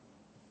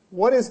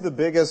What is the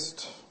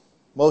biggest,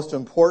 most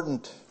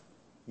important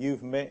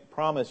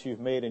promise you've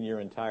made in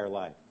your entire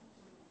life?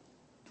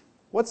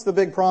 What's the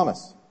big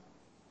promise?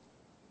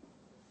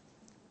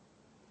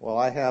 Well,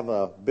 I have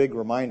a big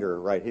reminder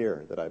right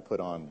here that I put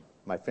on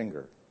my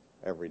finger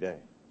every day.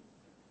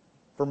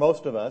 For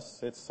most of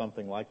us, it's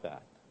something like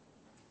that.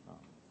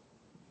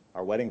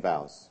 Our wedding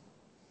vows.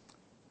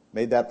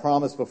 Made that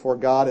promise before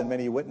God and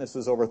many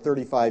witnesses over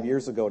 35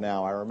 years ago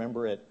now. I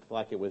remember it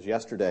like it was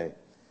yesterday.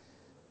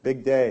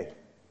 Big day,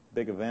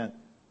 big event.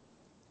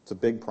 It's a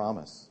big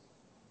promise.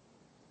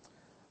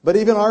 But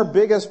even our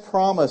biggest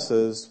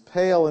promises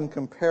pale in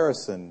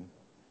comparison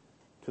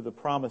to the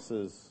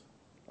promises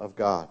of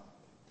God.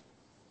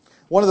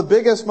 One of the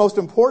biggest, most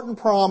important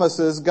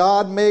promises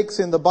God makes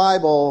in the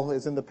Bible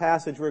is in the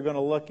passage we're going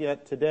to look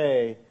at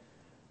today,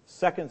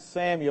 2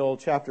 Samuel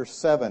chapter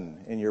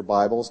 7 in your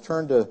Bibles.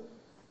 Turn to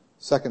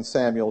 2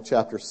 Samuel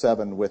chapter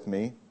 7 with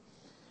me.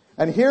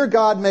 And here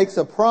God makes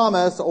a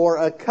promise or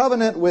a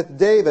covenant with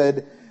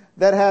David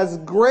that has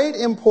great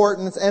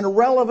importance and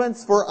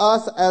relevance for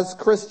us as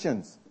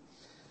Christians.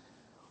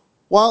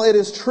 While it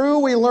is true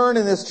we learn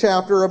in this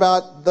chapter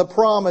about the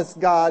promise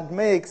God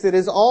makes, it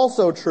is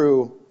also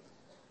true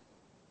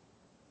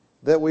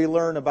that we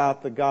learn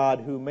about the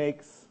God who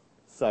makes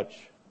such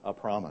a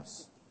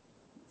promise.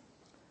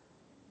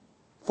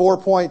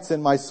 4 points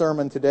in my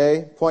sermon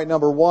today. Point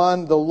number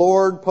 1, the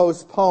Lord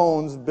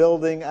postpones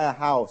building a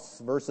house.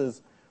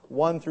 Verses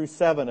 1 through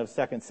 7 of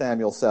 2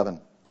 Samuel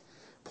 7.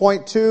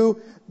 Point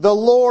 2, the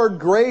Lord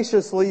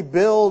graciously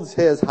builds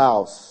His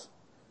house.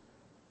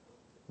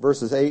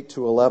 Verses 8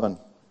 to 11.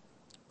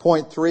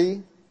 Point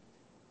 3,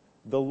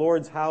 the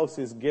Lord's house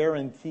is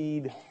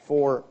guaranteed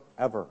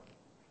forever.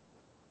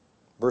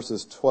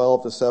 Verses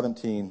 12 to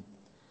 17.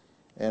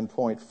 And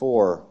point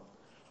 4,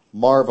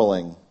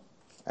 marveling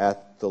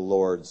at the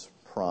Lord's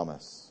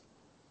promise.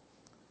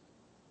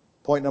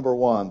 Point number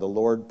 1, the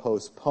Lord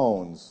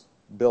postpones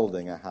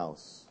building a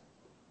house.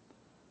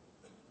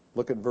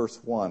 Look at verse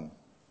 1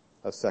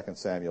 of 2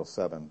 Samuel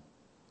 7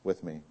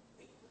 with me.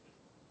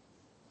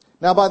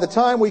 Now, by the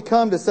time we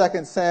come to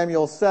 2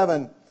 Samuel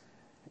 7,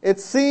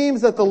 it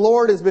seems that the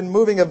Lord has been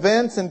moving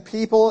events and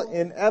people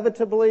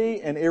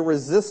inevitably and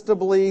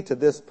irresistibly to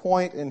this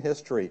point in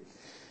history.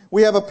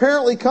 We have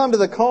apparently come to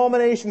the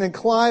culmination and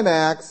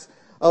climax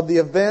of the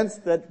events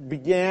that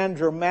began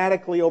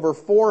dramatically over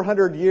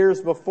 400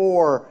 years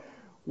before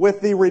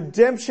with the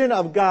redemption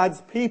of God's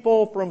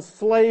people from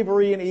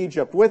slavery in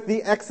Egypt, with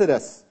the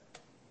Exodus.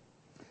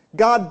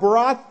 God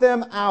brought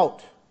them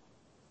out,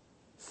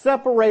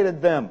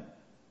 separated them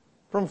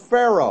from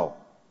Pharaoh,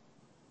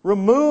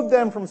 removed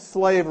them from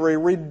slavery,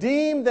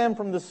 redeemed them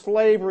from the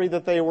slavery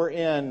that they were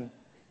in,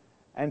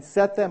 and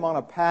set them on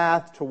a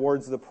path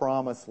towards the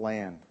promised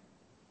land.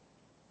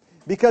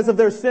 Because of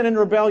their sin and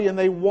rebellion,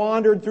 they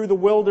wandered through the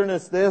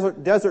wilderness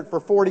desert for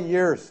 40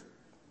 years.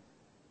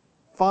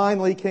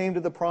 Finally came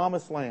to the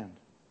promised land,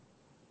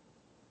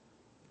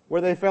 where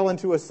they fell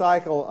into a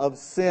cycle of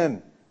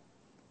sin,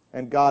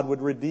 and God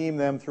would redeem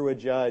them through a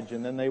judge,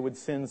 and then they would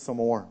sin some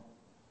more.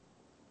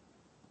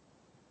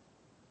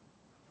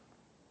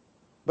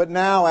 But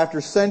now, after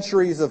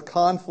centuries of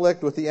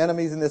conflict with the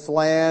enemies in this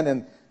land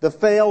and the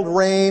failed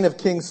reign of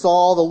King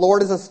Saul, the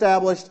Lord has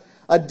established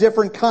a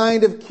different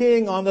kind of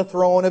king on the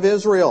throne of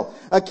Israel.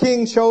 A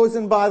king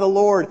chosen by the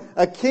Lord.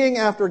 A king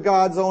after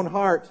God's own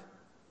heart.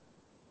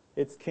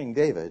 It's King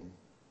David.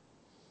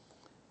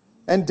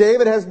 And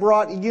David has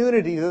brought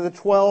unity to the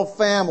 12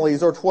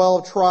 families or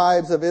 12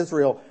 tribes of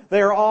Israel.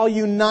 They are all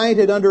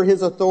united under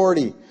his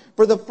authority.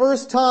 For the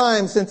first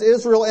time since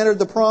Israel entered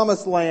the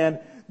promised land,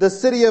 the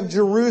city of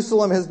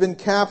Jerusalem has been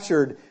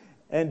captured,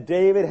 and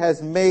David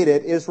has made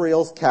it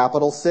Israel's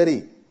capital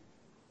city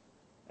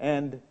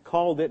and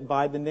called it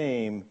by the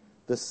name,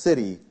 the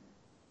city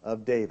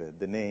of David,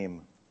 the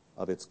name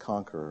of its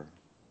conqueror.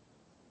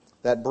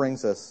 That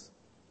brings us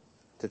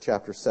to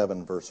chapter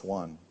 7, verse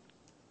 1.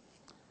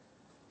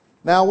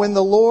 Now when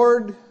the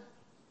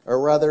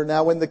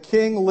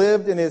king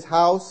lived in his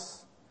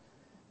house,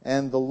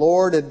 and the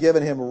Lord had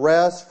given him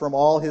rest from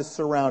all his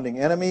surrounding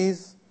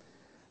enemies,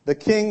 the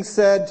king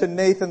said to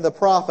Nathan the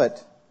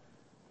prophet,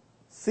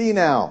 "See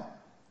now,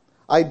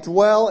 I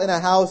dwell in a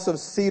house of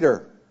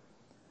cedar,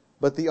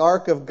 but the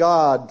ark of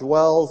God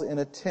dwells in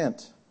a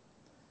tent."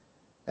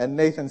 And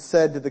Nathan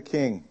said to the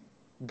king,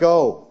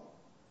 "Go,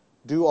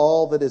 do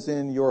all that is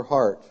in your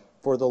heart,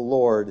 for the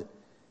Lord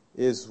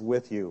is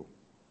with you."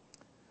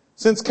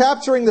 Since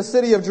capturing the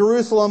city of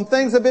Jerusalem,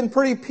 things have been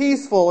pretty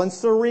peaceful and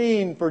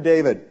serene for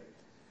David.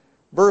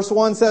 Verse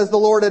 1 says the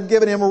Lord had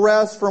given him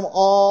rest from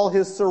all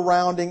his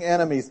surrounding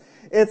enemies.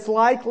 It's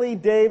likely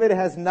David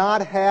has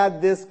not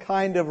had this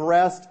kind of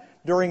rest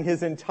during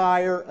his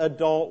entire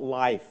adult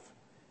life.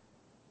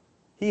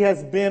 He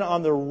has been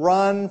on the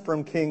run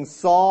from King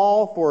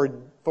Saul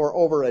for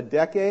over a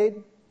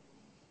decade.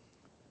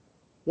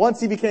 Once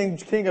he became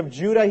king of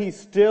Judah, he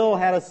still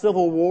had a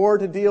civil war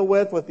to deal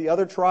with the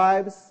other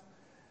tribes.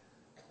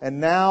 And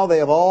now they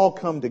have all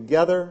come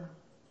together.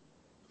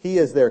 He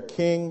is their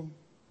king.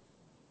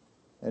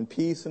 and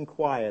peace and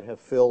quiet have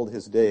filled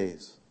his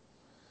days.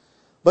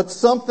 But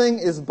something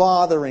is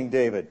bothering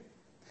David.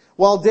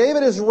 While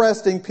David is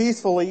resting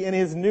peacefully in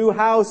his new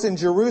house in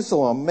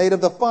Jerusalem, made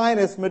of the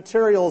finest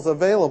materials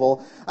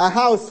available, a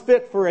house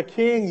fit for a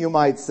king, you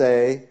might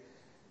say,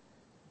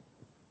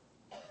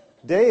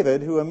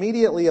 David, who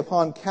immediately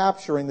upon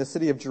capturing the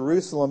city of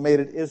Jerusalem made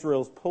it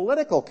Israel's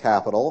political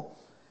capital,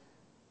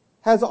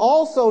 has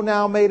also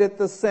now made it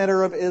the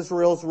center of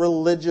Israel's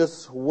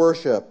religious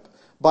worship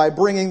by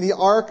bringing the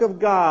Ark of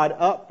God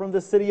up from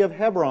the city of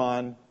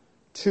Hebron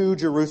to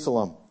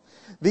Jerusalem.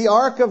 The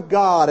Ark of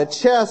God, a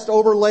chest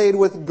overlaid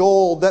with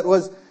gold that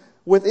was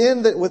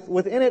within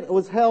it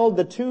was held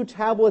the 2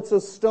 tablets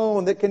of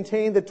stone that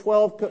contained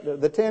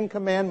the 10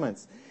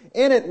 commandments.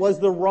 In it was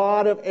the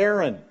rod of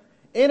Aaron.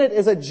 In it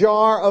is a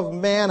jar of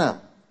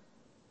manna.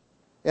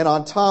 And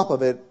on top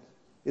of it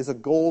is a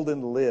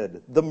golden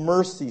lid, the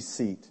mercy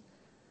seat,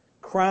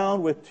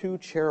 crowned with 2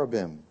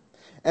 cherubim.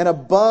 And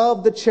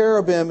above the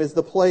cherubim is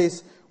the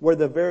place where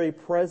the very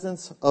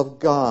presence of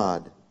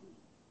God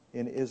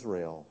in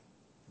Israel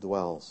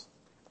dwells.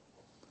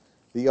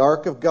 The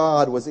Ark of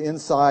God was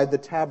inside the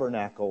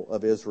tabernacle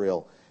of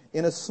Israel,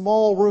 in a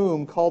small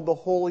room called the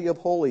Holy of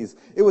Holies.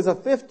 It was a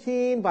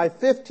 15 by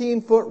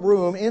 15 foot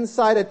room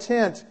inside a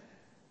tent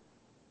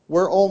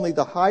where only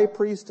the high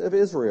priest of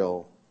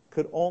Israel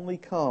could only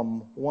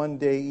come one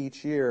day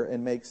each year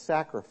and make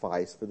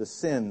sacrifice for the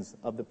sins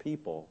of the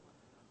people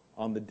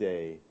on the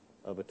Day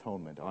of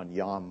Atonement, on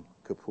Yom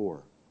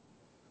Kippur.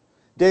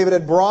 David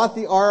had brought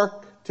the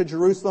ark to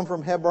Jerusalem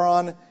from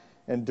Hebron,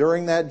 and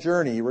during that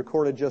journey,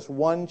 recorded just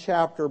 1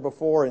 chapter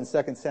before in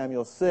 2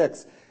 Samuel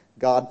 6,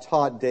 God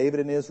taught David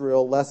and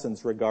Israel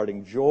lessons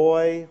regarding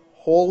joy,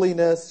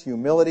 holiness,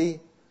 humility.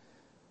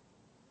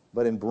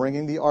 But in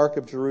bringing the Ark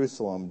of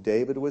Jerusalem,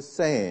 David was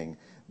saying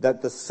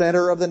that the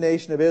center of the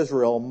nation of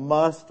Israel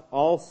must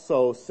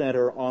also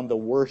center on the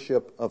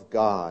worship of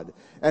God.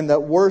 And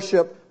that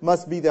worship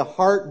must be the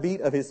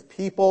heartbeat of his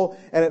people,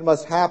 and it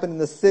must happen in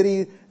the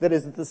city that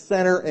is at the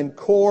center and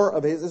core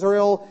of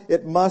Israel.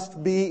 It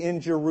must be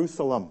in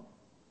Jerusalem.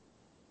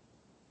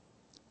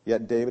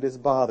 Yet David is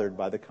bothered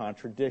by the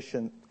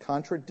contradiction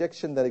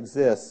that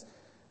exists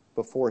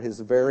before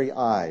his very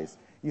eyes.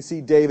 You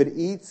see, David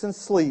eats and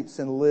sleeps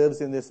and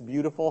lives in this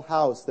beautiful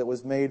house that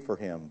was made for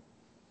him.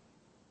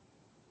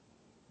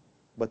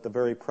 But the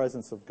very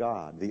presence of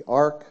God, the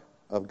Ark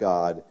of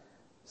God,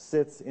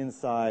 sits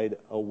inside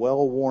a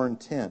well-worn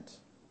tent,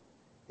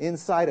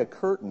 inside a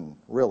curtain,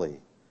 really,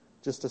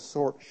 just a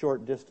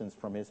short distance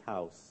from his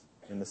house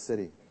in the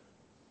city.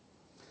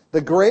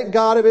 The great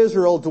God of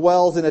Israel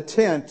dwells in a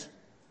tent,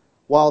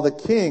 while the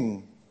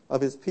king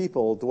of his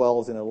people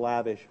dwells in a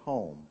lavish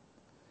home.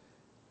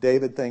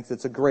 David thinks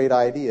it's a great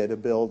idea to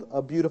build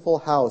a beautiful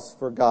house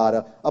for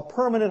God, a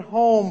permanent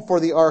home for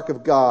the Ark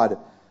of God,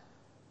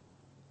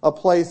 a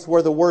place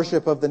where the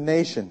worship of the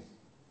nation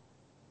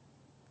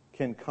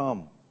can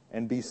come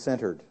and be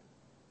centered.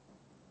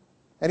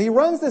 And he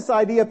runs this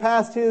idea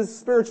past his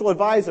spiritual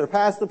advisor,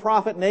 past the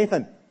prophet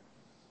Nathan.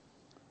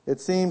 It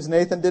seems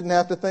Nathan didn't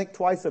have to think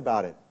twice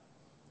about it.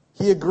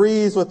 He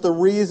agrees with the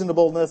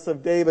reasonableness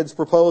of David's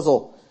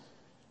proposal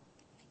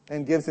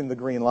and gives him the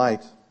green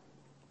light.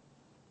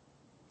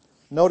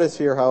 Notice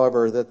here,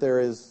 however, that there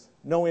is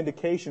no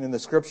indication in the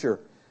Scripture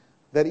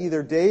that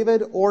either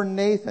David or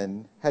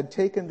Nathan had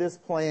taken this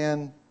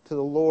plan to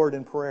the Lord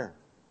in prayer.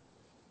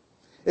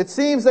 It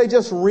seems they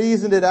just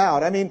reasoned it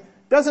out. I mean,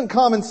 doesn't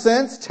common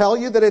sense tell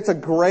you that it's a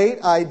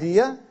great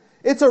idea?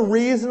 It's a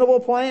reasonable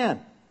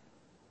plan.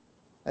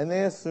 And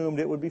they assumed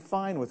it would be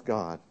fine with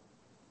God.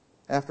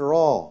 After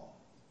all,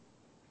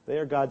 they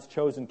are God's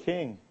chosen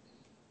king,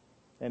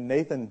 and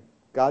Nathan,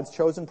 God's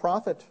chosen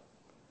prophet.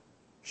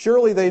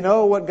 Surely they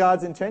know what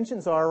God's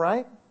intentions are,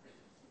 right?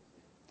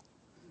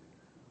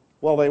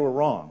 Well, they were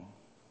wrong.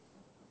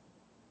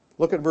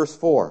 Look at verse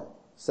 4,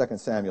 2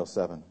 Samuel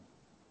 7.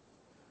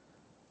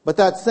 But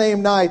that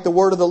same night the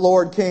word of the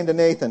Lord came to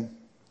Nathan.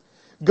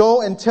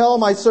 Go and tell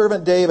my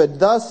servant David,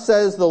 thus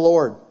says the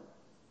Lord,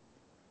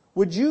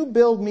 would you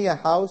build me a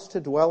house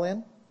to dwell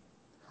in?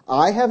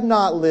 I have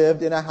not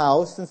lived in a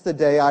house since the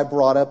day I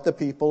brought up the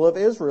people of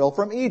Israel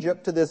from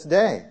Egypt to this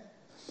day.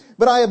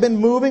 But I have been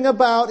moving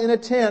about in a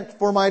tent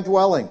for my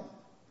dwelling.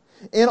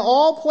 In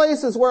all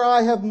places where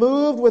I have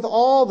moved with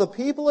all the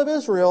people of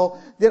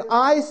Israel, did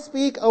I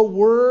speak a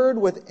word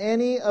with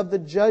any of the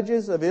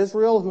judges of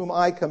Israel whom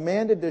I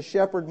commanded to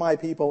shepherd my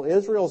people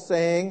Israel,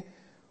 saying,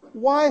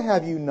 why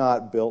have you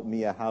not built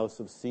me a house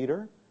of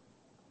cedar?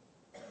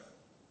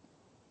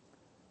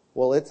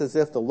 Well, it's as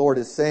if the Lord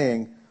is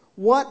saying,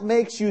 what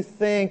makes you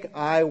think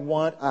I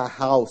want a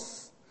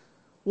house?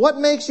 What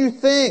makes you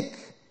think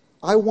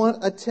I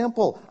want a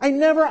temple? I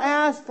never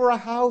asked for a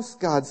house,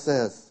 God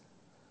says.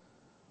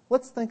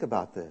 Let's think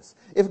about this.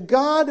 If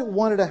God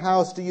wanted a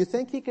house, do you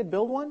think he could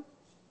build one?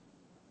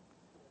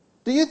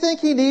 Do you think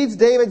he needs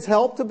David's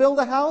help to build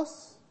a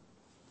house?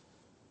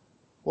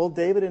 Well,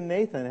 David and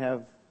Nathan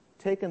have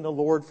taken the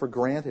Lord for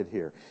granted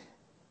here.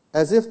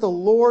 as if the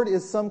Lord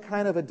is some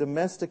kind of a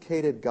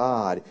domesticated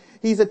God.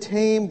 He's a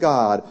tame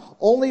God,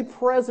 only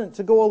present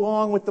to go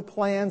along with the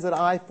plans that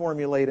I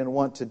formulate and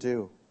want to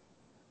do.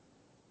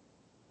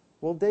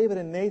 Well, David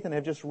and Nathan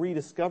have just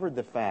rediscovered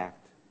the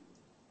fact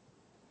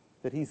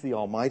that He's the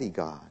Almighty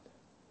God,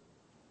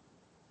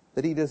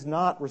 that He does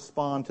not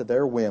respond to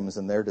their whims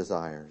and their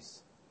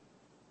desires.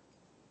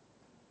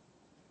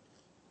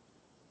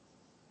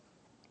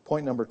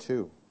 Point number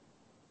 2,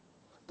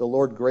 the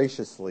Lord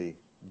graciously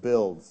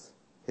builds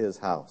His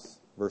house,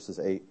 verses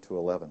 8 to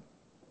 11.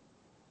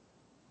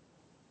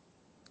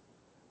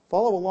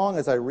 Follow along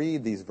as I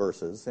read these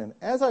verses, and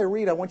as I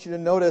read, I want you to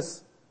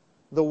notice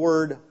the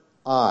word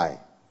I.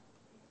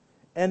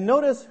 And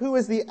notice who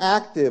is the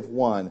active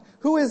one,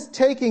 who is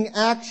taking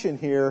action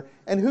here,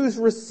 and who's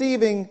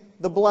receiving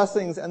the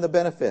blessings and the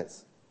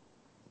benefits.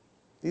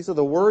 These are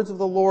the words of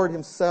the Lord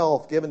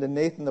Himself given to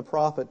Nathan the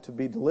prophet to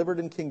be delivered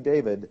in King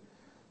David,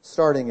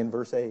 starting in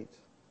verse 8.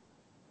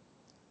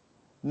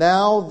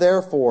 Now,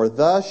 therefore,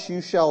 thus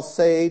you shall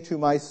say to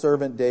my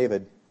servant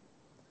David,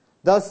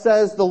 thus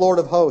says the Lord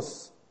of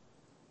hosts,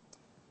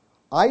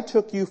 I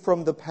took you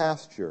from the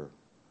pasture,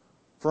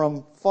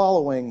 from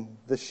following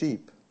the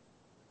sheep,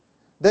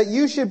 that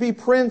you should be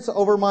prince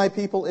over my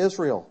people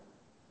Israel.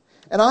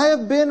 And I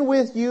have been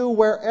with you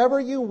wherever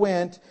you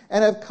went,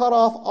 and have cut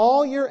off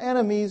all your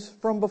enemies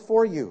from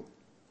before you.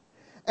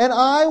 And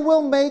I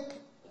will make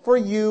for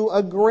you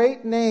a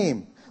great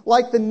name,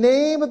 like the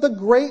name of the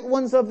great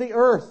ones of the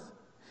earth.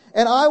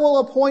 And I will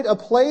appoint a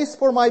place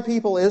for my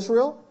people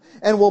Israel,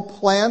 and will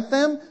plant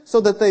them so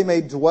that they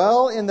may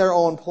dwell in their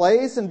own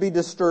place and be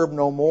disturbed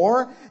no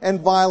more, and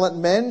violent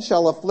men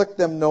shall afflict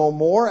them no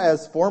more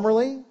as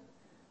formerly,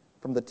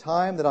 from the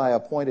time that I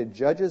appointed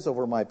judges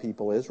over my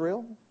people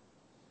Israel.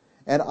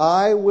 And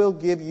I will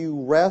give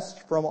you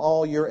rest from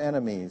all your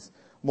enemies.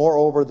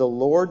 Moreover, the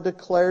Lord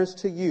declares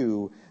to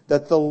you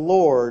that the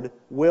Lord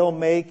will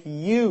make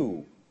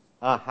you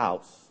a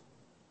house.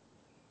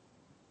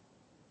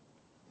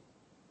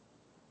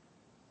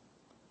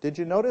 Did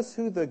you notice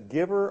who the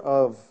giver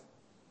of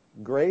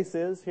grace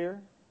is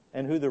here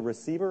and who the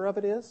receiver of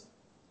it is?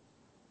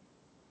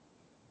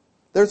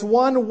 There's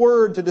one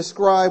word to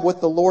describe what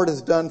the Lord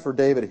has done for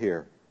David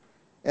here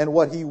and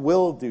what He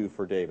will do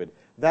for David.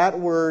 That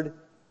word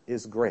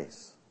is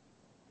grace.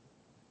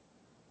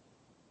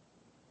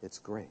 It's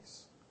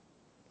grace.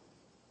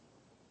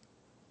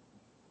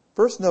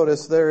 First,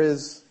 notice there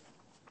is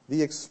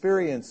the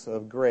experience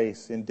of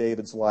grace in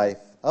David's life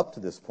up to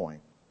this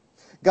point.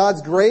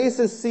 God's grace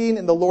is seen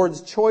in the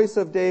Lord's choice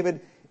of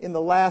David in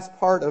the last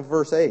part of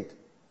verse 8.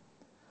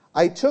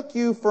 I took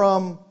you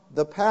from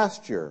the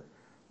pasture,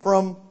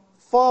 from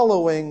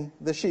following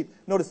the sheep.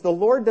 Notice the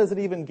Lord doesn't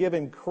even give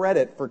him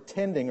credit for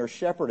tending or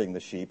shepherding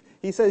the sheep.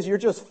 He says, you're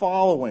just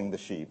following the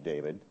sheep,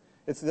 David.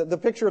 It's the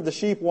picture of the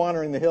sheep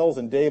wandering the hills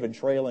and David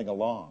trailing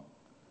along.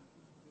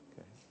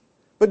 Okay.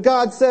 But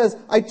God says,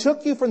 I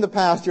took you from the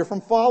pasture,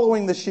 from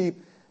following the sheep,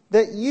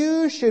 that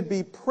you should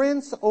be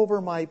prince over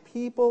my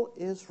people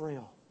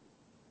Israel.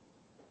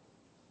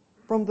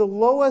 From the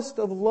lowest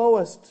of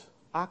lowest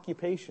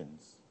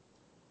occupations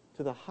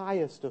to the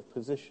highest of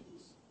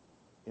positions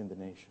in the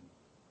nation.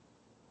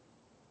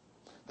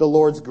 The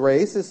Lord's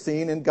grace is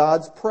seen in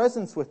God's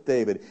presence with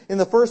David. In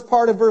the first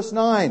part of verse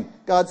 9,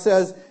 God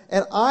says,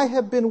 and I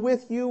have been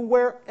with you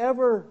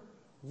wherever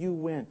you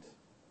went.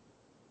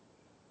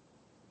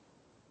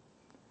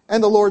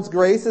 And the Lord's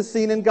grace is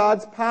seen in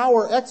God's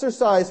power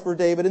exercised for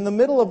David in the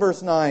middle of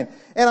verse 9.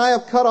 And I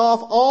have cut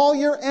off all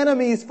your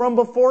enemies from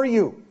before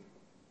you.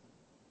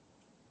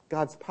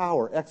 God's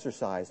power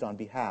exercised on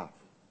behalf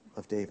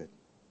of David.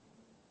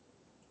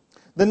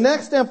 The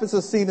next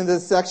emphasis seen in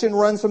this section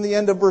runs from the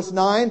end of verse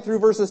 9 through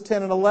verses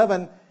 10 and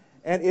 11,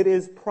 and it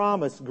is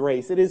promised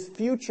grace. It is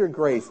future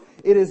grace.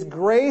 It is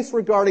grace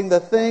regarding the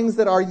things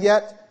that are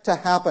yet to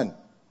happen.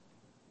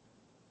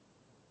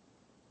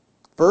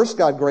 First,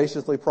 God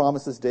graciously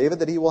promises David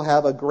that he will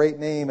have a great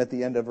name at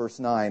the end of verse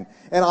 9.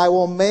 And I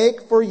will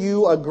make for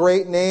you a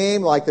great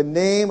name like the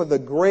name of the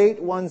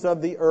great ones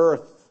of the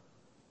earth.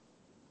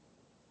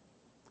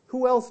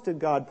 Who else did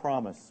God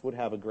promise would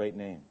have a great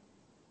name?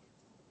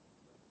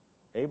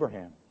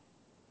 Abraham.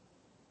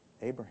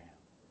 Abraham.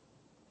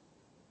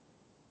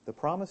 The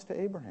promise to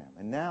Abraham.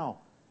 And now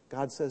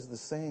God says the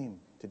same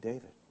to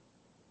David.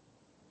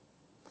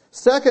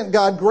 Second,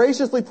 God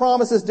graciously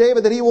promises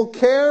David that he will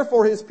care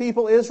for his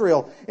people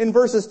Israel. In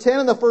verses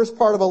 10 and the first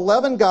part of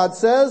 11, God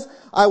says,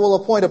 I will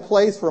appoint a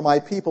place for my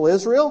people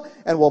Israel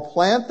and will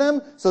plant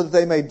them so that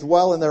they may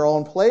dwell in their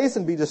own place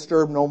and be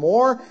disturbed no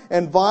more.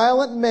 And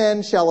violent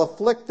men shall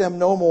afflict them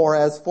no more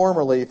as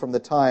formerly from the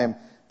time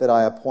that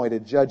I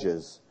appointed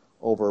judges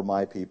over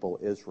my people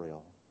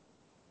Israel.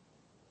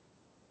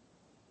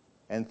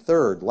 And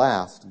third,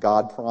 last,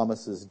 God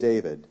promises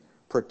David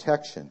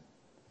protection.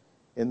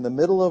 In the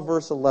middle of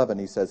verse 11,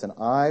 he says, and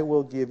I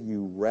will give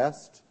you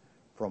rest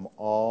from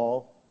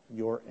all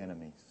your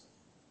enemies.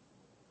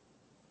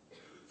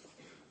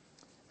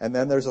 And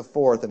then there's a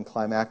fourth and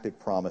climactic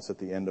promise at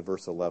the end of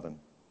verse 11.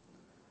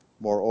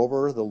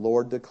 Moreover, the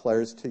Lord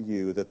declares to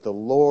you that the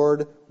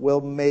Lord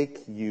will make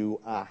you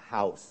a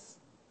house.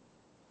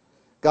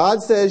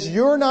 God says,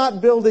 you're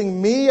not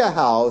building me a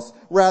house.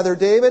 Rather,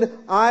 David,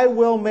 I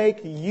will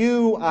make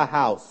you a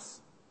house.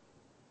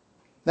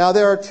 Now,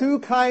 there are two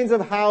kinds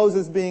of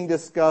houses being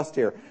discussed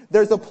here.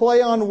 There's a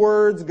play on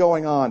words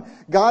going on.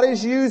 God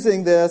is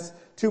using this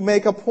to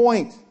make a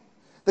point.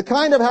 The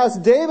kind of house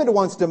David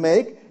wants to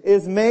make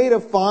is made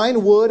of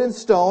fine wood and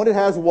stone. It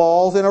has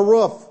walls and a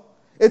roof.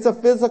 It's a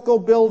physical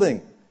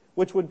building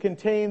which would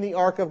contain the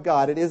ark of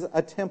God. It is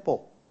a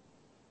temple.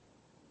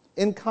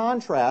 In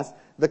contrast,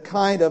 the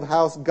kind of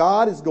house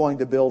God is going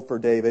to build for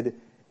David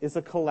is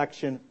a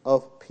collection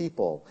of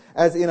people,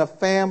 as in a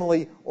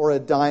family or a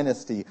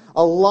dynasty,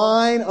 a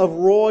line of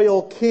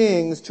royal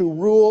kings to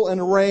rule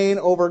and reign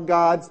over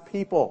God's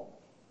people.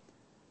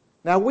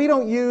 Now, we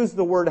don't use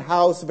the word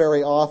house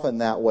very often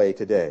that way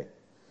today.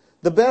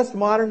 The best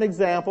modern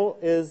example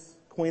is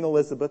Queen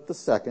Elizabeth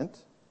II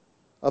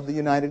of the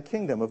United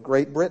Kingdom of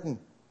Great Britain.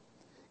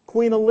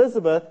 Queen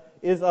Elizabeth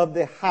is of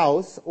the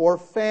house or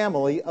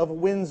family of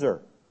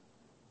Windsor.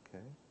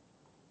 Okay.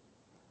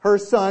 Her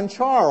son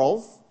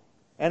Charles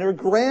and her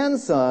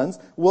grandsons,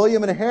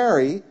 William and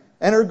Harry,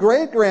 and her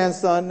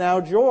great-grandson,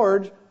 now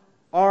George,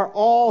 are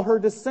all her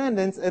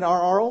descendants and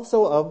are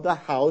also of the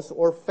house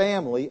or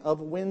family of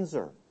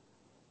Windsor.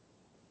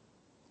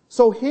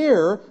 So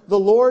here, the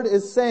Lord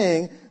is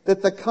saying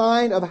that the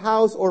kind of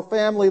house or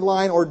family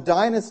line or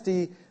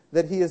dynasty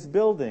that He is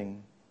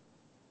building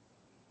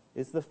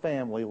is the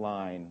family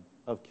line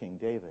of King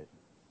David,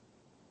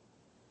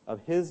 of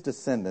his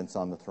descendants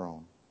on the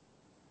throne.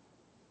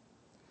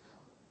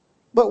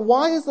 But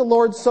why is the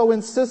Lord so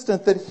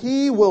insistent that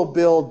He will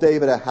build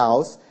David a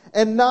house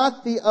and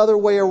not the other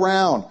way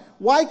around?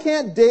 Why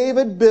can't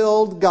David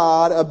build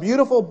God a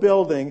beautiful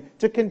building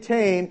to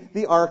contain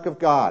the ark of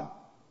God?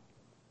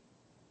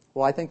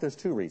 Well, I think there's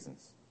two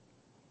reasons.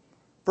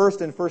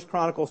 First, in 1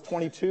 Chronicles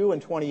 22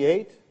 and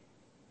 28,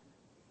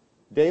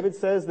 David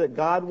says that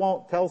God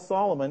won't tell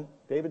Solomon,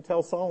 David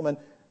tells Solomon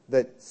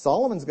that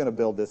Solomon's going to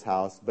build this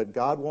house, but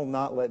God will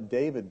not let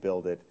David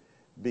build it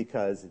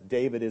because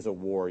David is a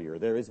warrior.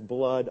 There is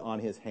blood on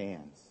his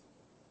hands.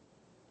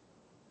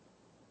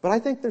 But I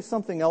think there's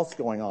something else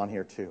going on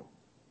here too.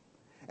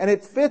 And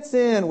it fits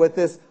in with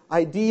this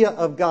idea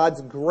of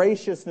God's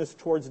graciousness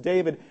towards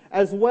David,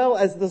 as well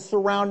as the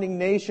surrounding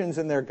nations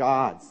and their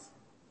gods.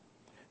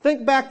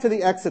 Think back to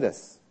the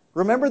Exodus.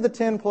 Remember the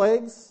 10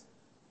 plagues?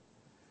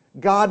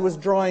 God was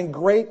drawing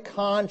great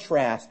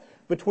contrast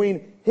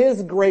between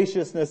His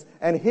graciousness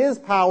and His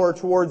power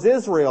towards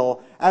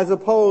Israel, as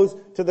opposed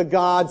to the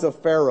gods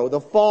of Pharaoh,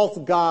 the false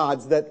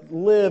gods that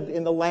lived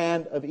in the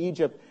land of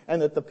Egypt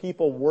and that the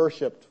people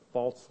worshipped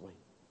falsely.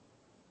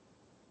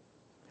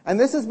 And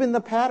this has been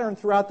the pattern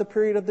throughout the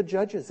period of the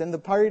Judges and the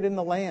period in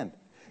the land.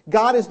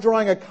 God is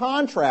drawing a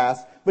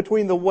contrast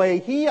between the way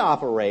He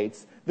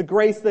operates, the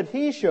grace that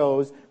He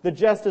shows, the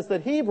justice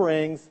that He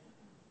brings,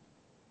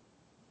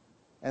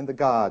 and the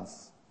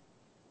gods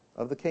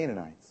of the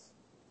Canaanites,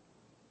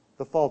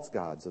 the false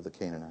gods of the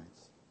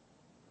Canaanites.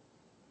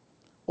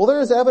 Well, there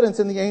is evidence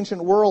in the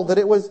ancient world that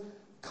it was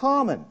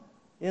common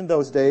in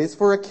those days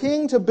for a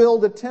king to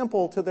build a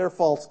temple to their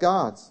false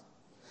gods,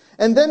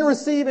 and then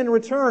receive in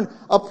return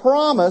a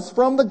promise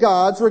from the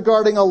gods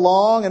regarding a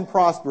long and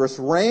prosperous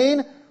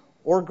reign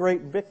or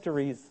great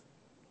victories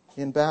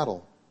in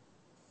battle.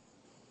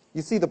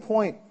 You see, the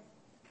point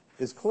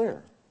is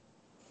clear.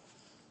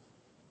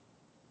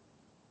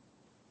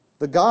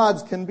 The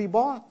gods can be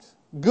bought.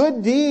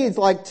 Good deeds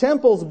like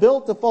temples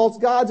built to false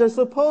gods are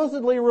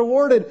supposedly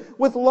rewarded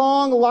with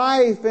long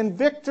life and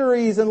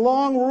victories and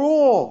long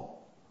rule.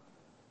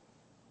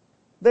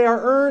 They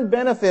are earned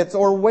benefits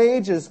or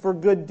wages for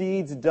good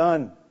deeds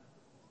done.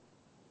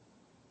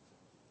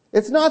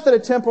 It's not that a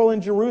temple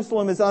in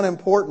Jerusalem is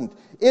unimportant.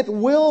 It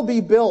will be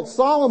built.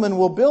 Solomon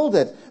will build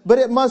it. But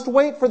it must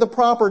wait for the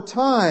proper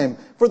time.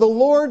 For the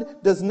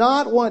Lord does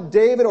not want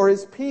David or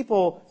His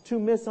people to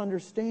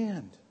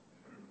misunderstand.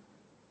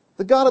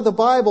 The God of the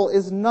Bible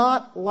is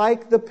not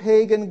like the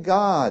pagan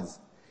gods.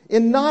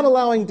 In not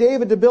allowing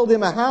David to build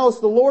Him a house,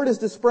 the Lord is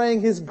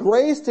displaying His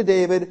grace to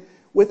David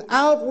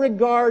without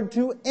regard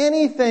to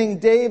anything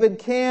David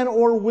can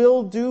or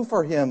will do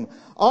for Him.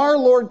 Our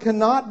Lord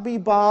cannot be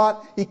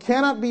bought. He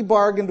cannot be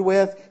bargained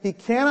with. He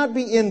cannot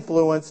be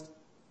influenced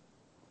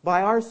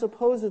by our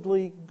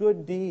supposedly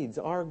good deeds,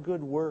 our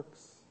good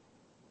works,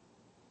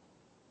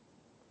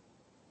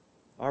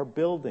 our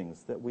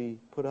buildings that we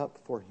put up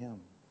for Him.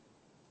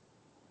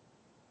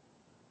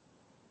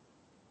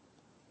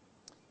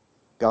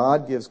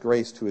 God gives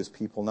grace to His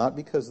people not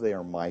because they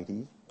are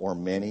mighty or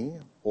many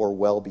or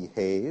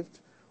well-behaved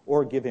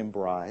or give Him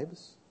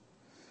bribes,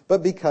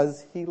 but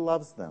because He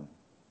loves them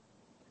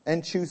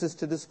and chooses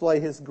to display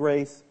His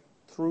grace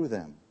through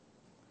them.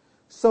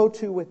 So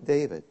too with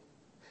David.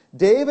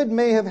 David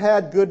may have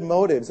had good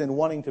motives in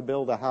wanting to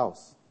build a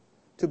house,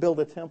 to build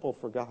a temple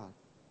for God,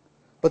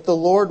 but the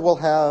Lord will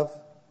have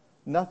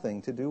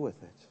nothing to do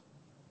with it.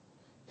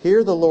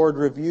 Here the Lord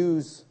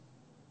reviews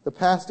the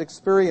past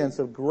experience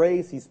of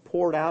grace He's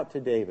poured out to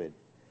David,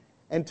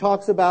 and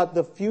talks about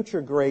the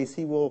future grace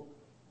He will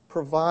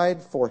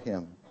provide for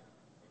him.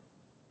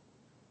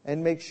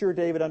 And make sure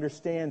David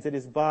understands it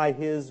is by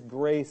His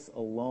grace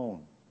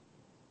alone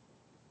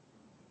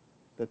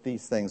that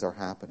these things are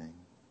happening.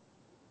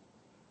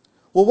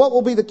 Well, what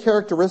will be the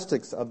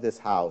characteristics of this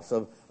house,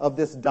 of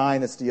this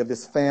dynasty, of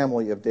this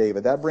family of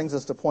David? That brings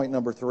us to point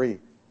number 3.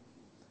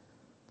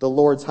 The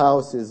Lord's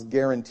house is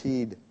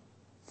guaranteed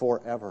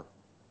forever.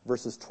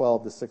 Verses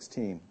 12 to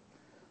 16.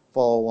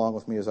 Follow along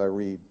with me as I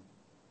read.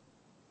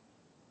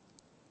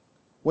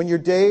 When your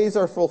days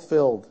are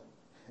fulfilled,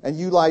 and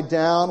you lie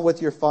down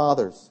with your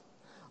fathers,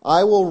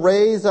 I will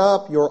raise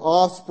up your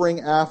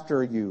offspring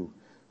after you,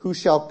 who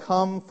shall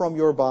come from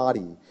your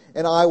body,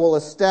 and I will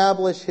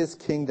establish his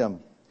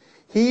kingdom.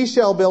 He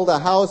shall build a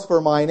house for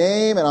my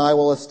name, and I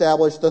will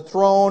establish the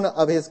throne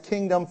of his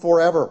kingdom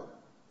forever.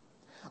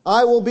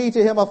 I will be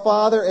to him a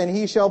father, and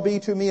he shall be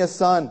to me a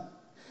son.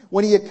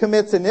 When he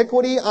commits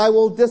iniquity, I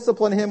will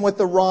discipline him with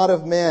the rod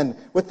of men,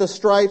 with the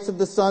stripes of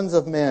the sons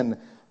of men.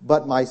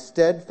 But my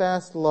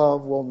steadfast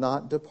love will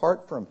not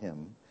depart from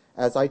him,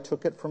 as I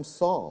took it from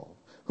Saul,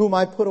 whom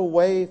I put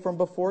away from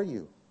before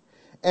you.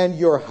 And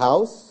your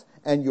house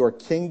and your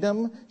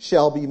kingdom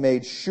shall be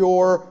made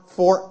sure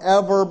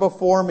forever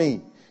before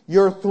me.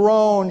 Your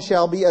throne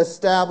shall be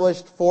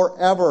established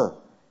forever.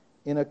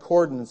 In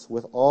accordance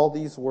with all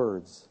these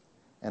words,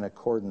 and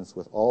accordance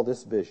with all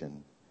this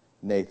vision,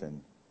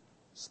 Nathan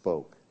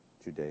spoke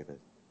to David.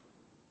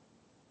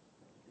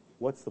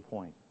 What's the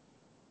point?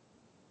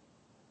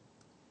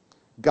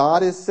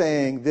 God is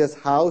saying this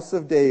house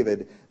of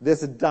David,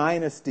 this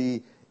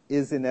dynasty,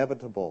 is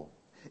inevitable.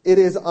 It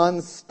is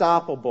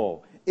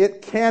unstoppable.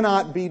 It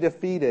cannot be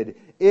defeated.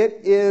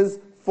 It is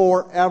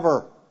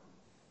forever.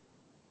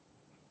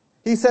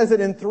 He says it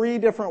in 3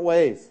 different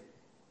ways.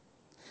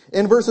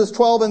 In verses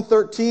 12 and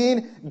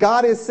 13,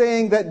 God is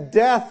saying that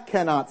death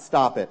cannot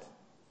stop it.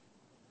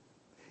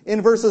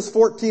 In verses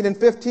 14 and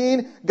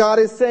 15, God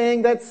is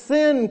saying that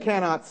sin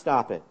cannot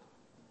stop it.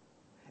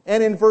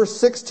 And in verse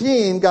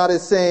 16, God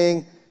is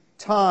saying,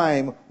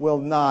 time will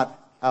not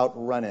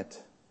outrun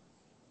it.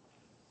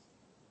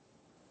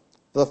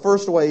 The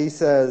first way He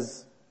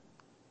says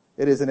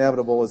it is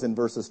inevitable is in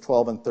verses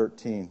 12 and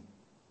 13.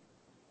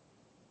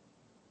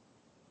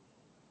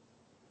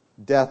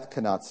 Death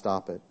cannot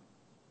stop it.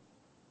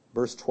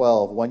 Verse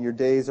 12, when your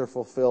days are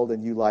fulfilled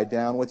and you lie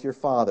down with your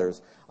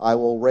fathers, I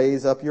will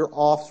raise up your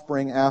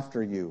offspring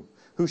after you,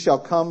 who shall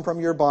come from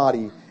your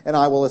body, and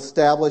I will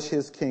establish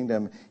his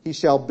kingdom. He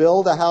shall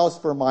build a house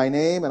for my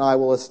name, and I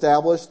will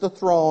establish the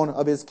throne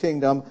of his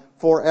kingdom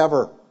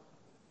forever.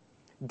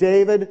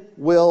 David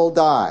will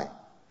die.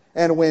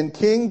 And when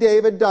King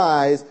David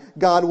dies,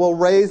 God will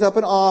raise up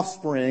an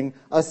offspring,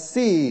 a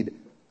seed,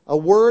 a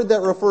word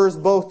that refers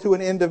both to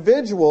an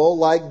individual,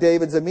 like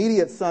David's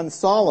immediate son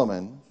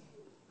Solomon,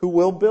 who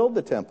will build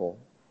the temple,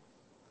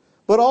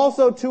 but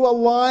also to a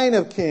line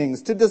of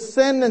kings, to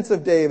descendants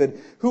of David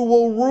who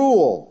will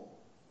rule.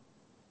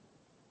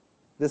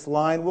 This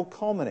line will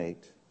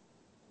culminate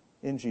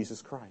in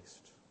Jesus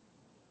Christ,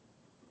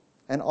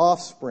 an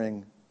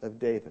offspring of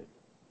David.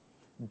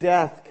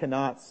 Death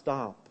cannot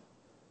stop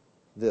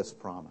this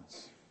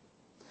promise.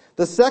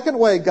 The second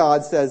way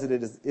God says it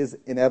is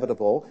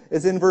inevitable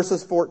is in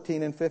verses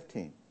 14 and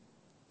 15,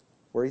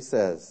 where He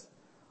says,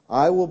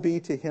 I will be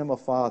to him a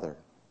father,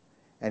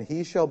 and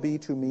he shall be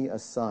to me a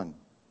son.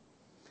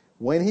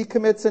 When he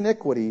commits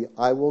iniquity,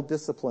 I will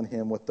discipline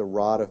him with the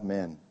rod of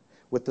men,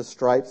 with the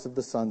stripes of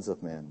the sons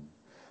of men.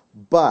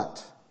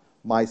 But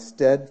my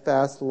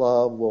steadfast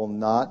love will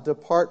not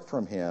depart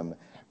from him,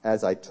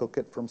 as I took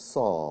it from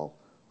Saul,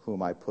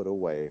 whom I put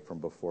away from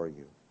before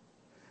you.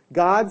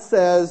 God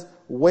says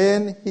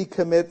when he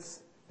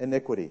commits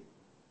iniquity.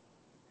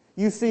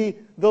 You see,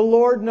 the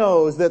Lord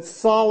knows that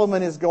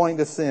Solomon is going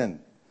to sin.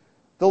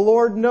 The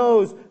Lord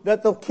knows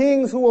that the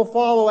kings who will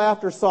follow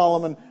after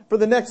Solomon for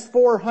the next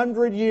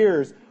 400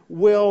 years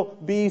will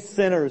be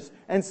sinners.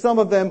 And some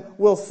of them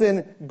will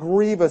sin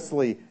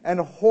grievously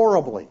and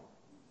horribly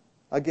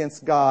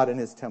against God and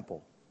His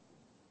temple.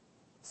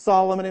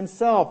 Solomon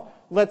himself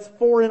lets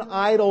foreign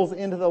idols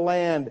into the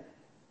land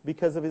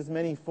because of his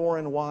many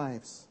foreign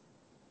wives.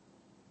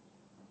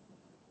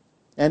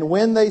 And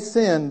when they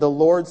sin, the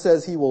Lord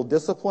says He will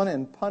discipline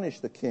and punish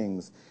the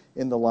kings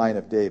in the line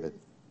of David.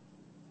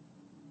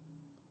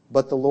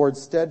 But the Lord's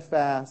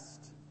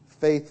steadfast,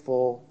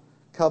 faithful,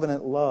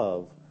 covenant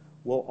love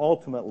will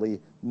ultimately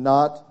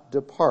not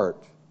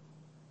depart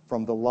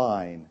from the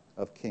line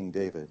of King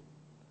David.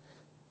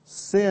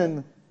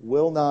 Sin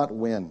will not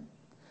win.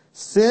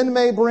 Sin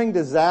may bring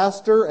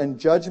disaster and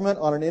judgment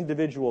on an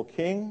individual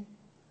king,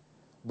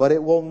 but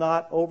it will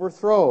not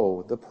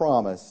overthrow the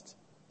promised,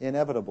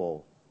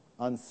 inevitable,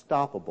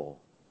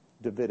 unstoppable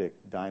Davidic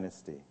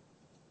dynasty.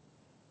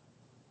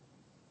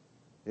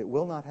 It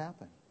will not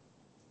happen.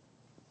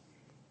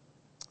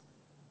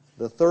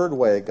 The third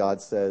way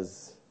God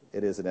says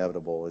it is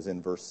inevitable is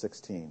in verse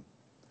 16,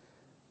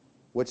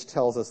 which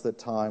tells us that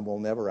time will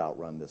never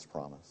outrun this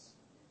promise.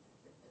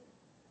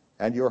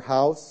 And your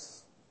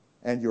house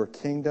and your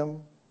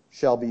kingdom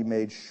shall be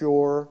made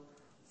sure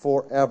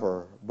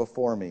forever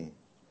before me.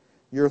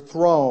 Your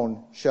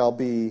throne shall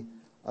be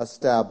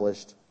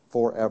established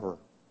forever.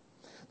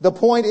 The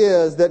point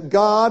is that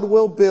God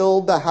will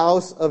build the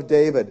house of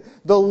David.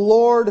 The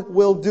Lord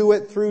will do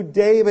it through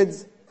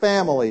David's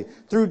family,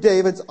 through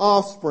David's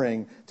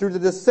offspring, through the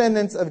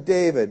descendants of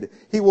David.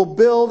 He will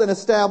build and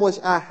establish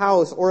a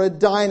house or a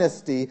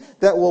dynasty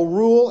that will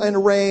rule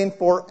and reign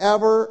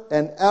forever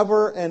and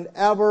ever and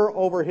ever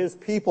over His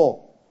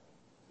people.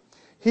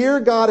 Here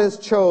God has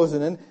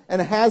chosen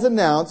and has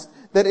announced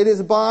that it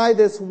is by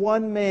this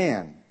one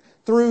man,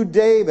 through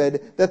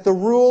David, that the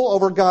rule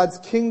over God's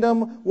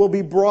kingdom will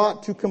be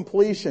brought to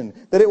completion,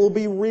 that it will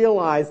be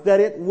realized, that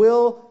it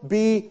will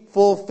be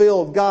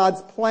fulfilled.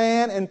 God's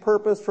plan and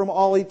purpose from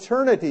all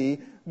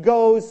eternity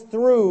goes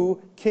through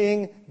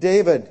King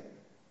David.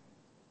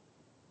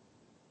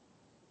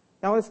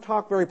 Now let's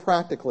talk very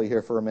practically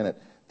here for a minute.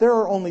 There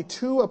are only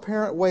two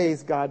apparent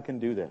ways God can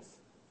do this.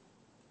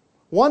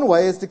 One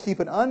way is to keep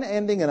an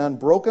unending and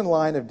unbroken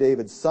line of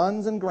David's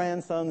sons and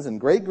grandsons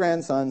and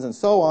great-grandsons and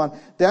so on,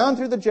 down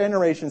through the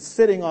generations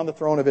sitting on the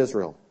throne of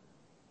Israel.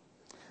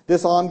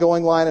 This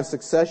ongoing line of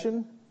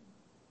succession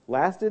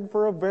lasted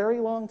for a very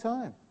long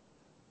time,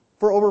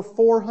 for over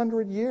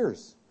 400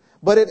 years.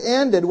 But it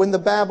ended when the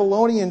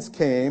Babylonians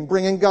came,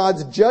 bringing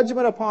God's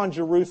judgment upon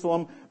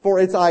Jerusalem for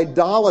its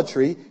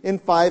idolatry in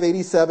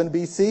 587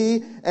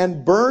 BC,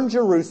 and burned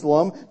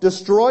Jerusalem,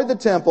 destroyed the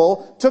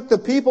temple, took the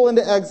people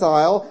into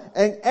exile,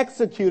 and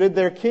executed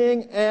their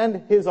king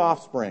and his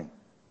offspring.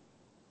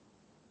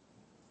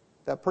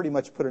 That pretty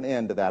much put an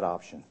end to that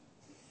option.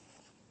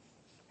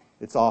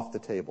 It's off the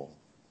table.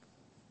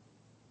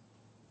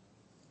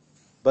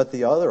 But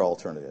the other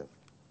alternative,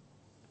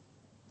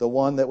 the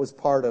one that was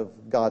part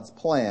of God's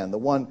plan, the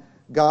one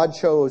God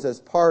chose as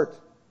part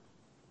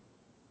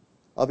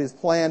of His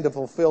plan to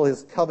fulfill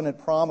His covenant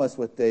promise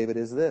with David,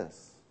 is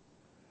this.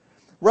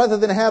 Rather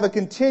than have a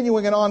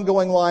continuing and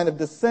ongoing line of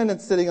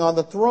descendants sitting on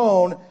the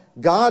throne,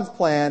 God's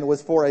plan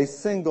was for a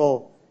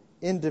single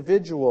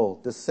individual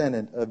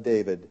descendant of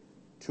David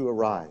to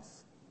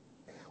arise.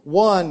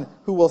 One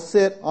who will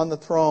sit on the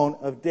throne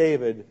of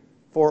David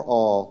for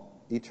all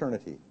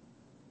eternity.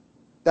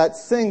 That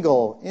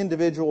single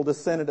individual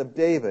descendant of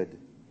David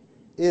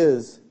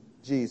is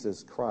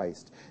Jesus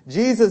Christ.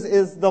 Jesus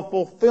is the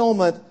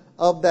fulfillment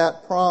of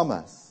that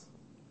promise.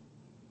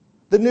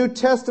 The New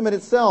Testament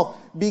itself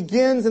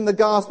begins in the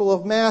Gospel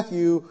of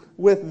Matthew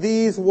with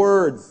these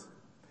words: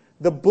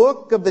 the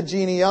book of the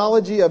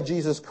genealogy of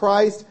Jesus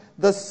Christ,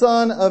 the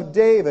son of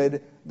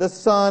David, the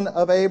son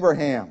of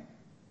Abraham.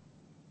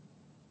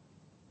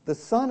 The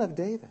son of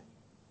David,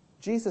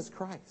 Jesus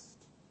Christ.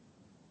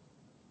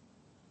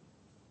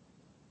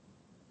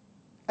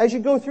 As you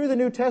go through the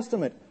New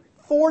Testament,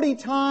 40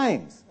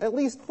 times, at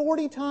least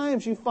 40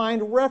 times, you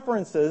find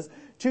references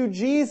to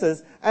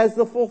Jesus as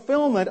the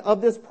fulfillment of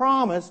this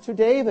promise to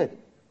David.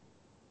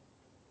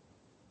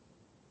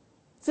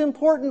 It's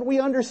important we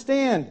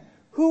understand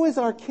who is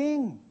our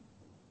King.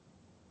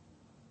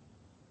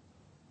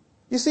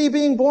 You see,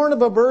 being born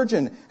of a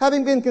virgin,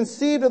 having been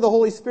conceived of the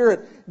Holy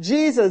Spirit,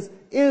 Jesus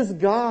is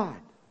God.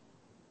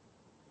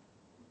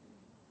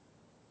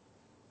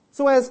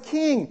 So as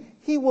King,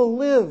 He will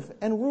live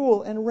and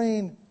rule and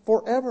reign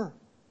forever.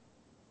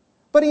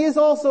 But He is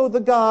also the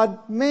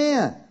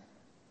God-man.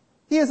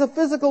 He is a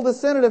physical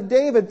descendant of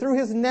David through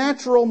His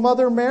natural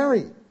mother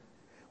Mary.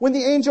 When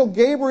the angel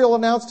Gabriel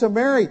announced to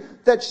Mary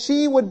that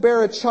she would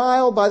bear a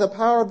child by the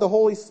power of the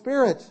Holy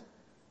Spirit,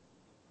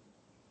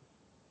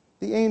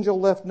 the angel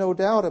left no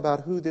doubt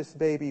about who this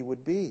baby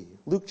would be.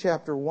 Luke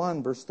chapter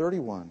 1, verse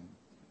 31.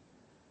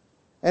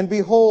 And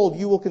behold,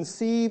 you will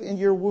conceive in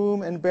your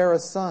womb and bear a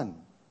son,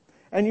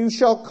 and you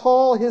shall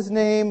call his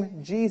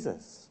name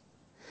Jesus.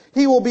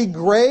 He will be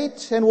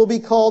great and will be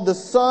called the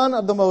Son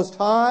of the Most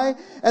High,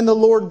 and the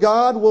Lord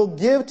God will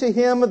give to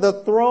him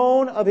the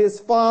throne of his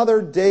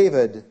father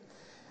David,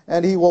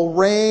 and he will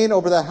reign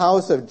over the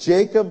house of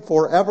Jacob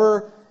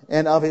forever,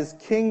 and of his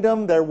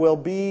kingdom there will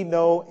be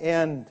no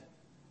end.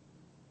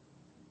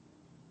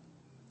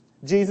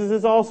 Jesus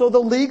is also the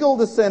legal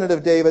descendant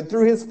of David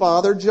through his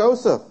father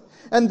Joseph,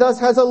 and thus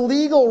has a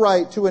legal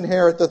right to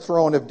inherit the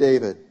throne of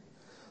David.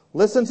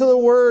 Listen to the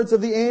words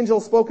of the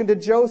angel spoken to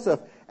Joseph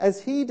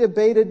as he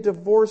debated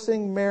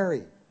divorcing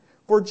Mary.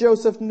 For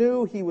Joseph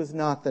knew he was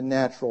not the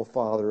natural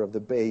father of the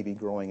baby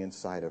growing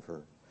inside of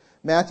her.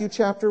 Matthew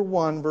chapter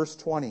 1, verse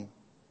 20.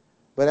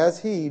 But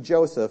as he,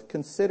 Joseph,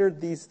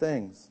 considered these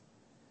things,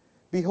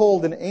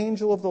 behold, an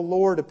angel of the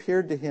Lord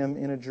appeared to him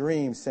in a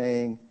dream,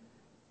 saying,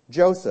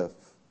 Joseph,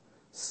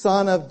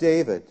 son of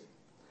David,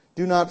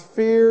 do not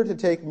fear to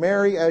take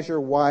Mary as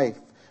your wife,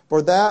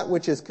 for that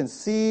which is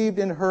conceived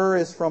in her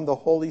is from the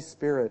Holy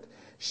Spirit.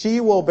 She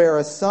will bear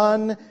a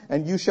son,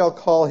 and you shall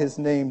call his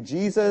name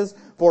Jesus,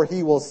 for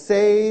he will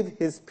save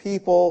his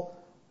people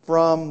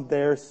from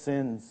their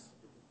sins.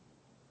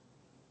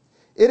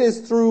 It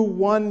is through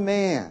one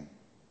man,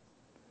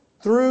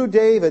 through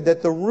David,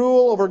 that the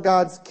rule over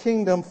God's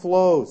kingdom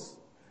flows.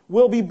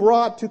 will be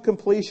brought to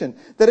completion,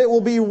 that it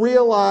will be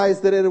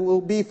realized, that it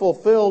will be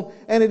fulfilled.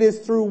 And it is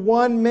through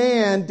one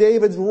man,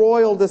 David's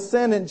royal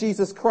descendant,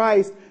 Jesus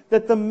Christ,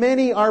 that the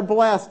many are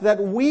blessed, that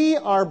we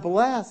are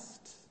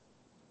blessed.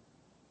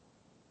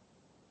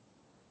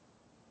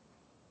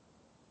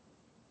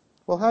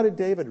 Well, how did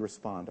David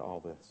respond to all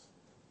this?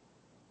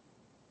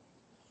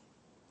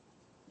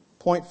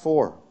 Point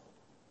 4,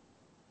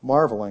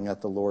 marveling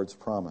at the Lord's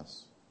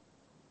promise.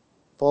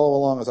 Follow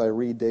along as I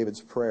read David's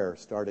prayer,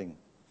 starting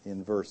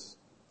in verse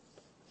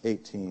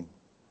 18.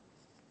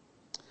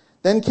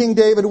 Then King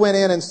David went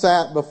in and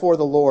sat before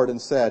the Lord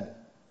and said,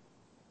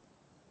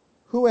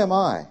 "Who am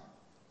I,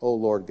 O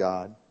Lord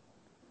God,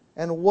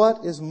 and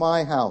what is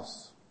my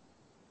house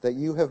that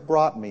you have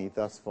brought me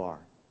thus far?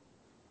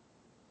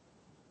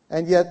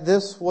 And yet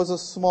this was a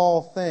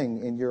small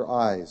thing in your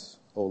eyes,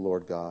 O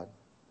Lord God.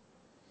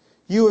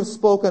 You have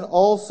spoken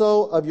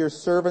also of your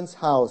servant's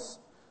house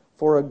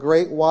for a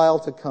great while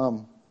to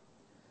come.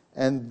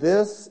 And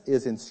this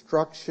is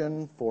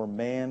instruction for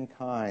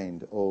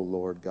mankind, O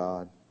Lord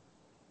God.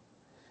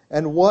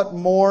 And what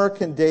more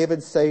can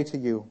David say to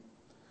you?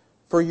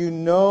 For you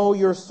know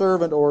your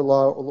servant, O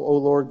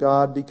Lord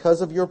God,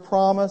 because of your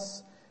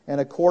promise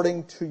and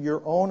according to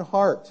your own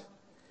heart,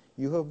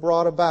 you have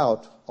brought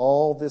about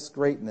all this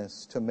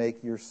greatness to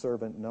make your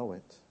servant know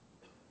it.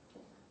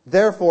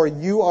 Therefore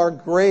you are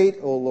great,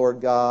 O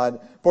Lord God,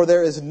 for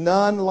there is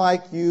none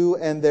like you,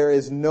 and there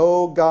is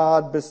no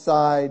God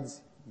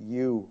besides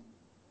you,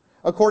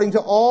 according to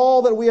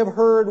all that we have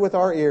heard with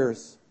our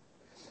ears.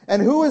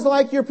 And who is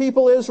like your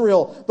people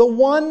Israel, the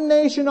one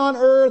nation on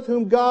earth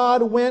whom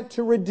God went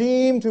to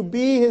redeem to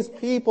be His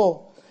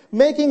people,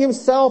 making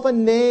Himself a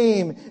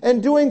name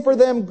and doing for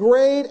them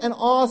great and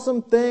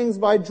awesome things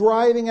by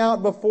driving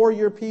out before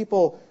your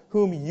people,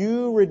 whom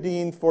you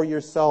redeemed for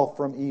yourself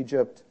from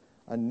Egypt,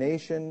 a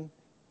nation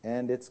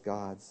and its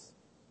gods.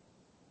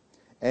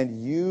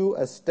 And you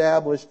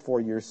established for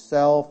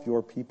yourself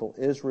your people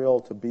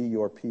Israel to be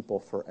your people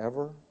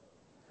forever.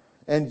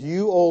 And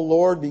you, O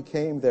Lord,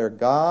 became their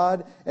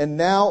God. And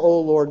now,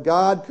 O Lord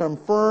God,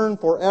 confirm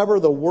forever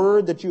the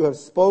word that you have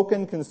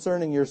spoken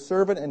concerning your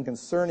servant and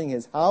concerning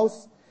his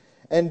house.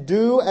 And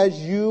do as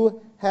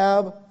you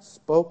have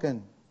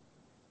spoken.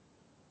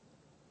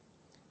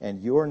 And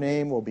your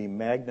name will be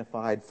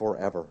magnified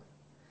forever,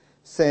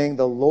 saying,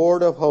 the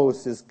Lord of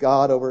hosts is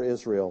God over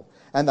Israel.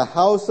 And the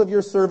house of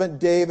your servant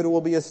David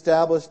will be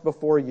established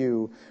before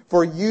you.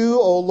 For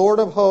you, O Lord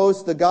of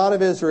hosts, the God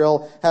of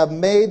Israel, have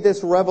made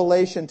this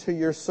revelation to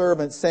your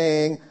servant,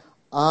 saying,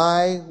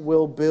 I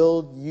will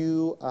build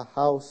you a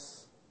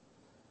house.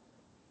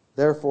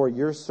 Therefore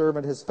your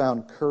servant has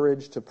found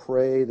courage to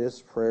pray this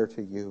prayer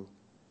to you.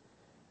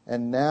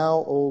 And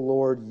now, O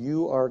Lord,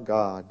 you are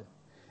God,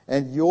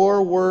 and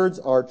your words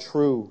are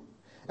true.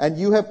 And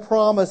you have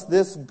promised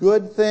this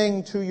good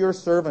thing to your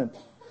servant.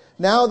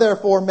 Now,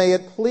 therefore, may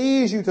it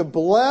please you to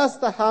bless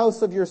the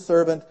house of your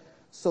servant,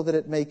 so that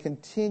it may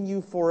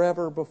continue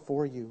forever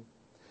before you.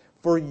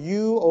 For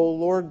you, O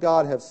Lord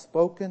God, have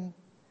spoken,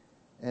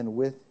 and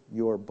with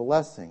your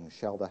blessing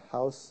shall the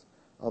house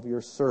of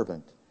your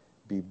servant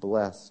be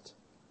blessed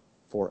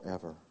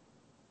forever.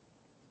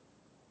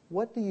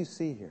 What do you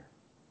see here?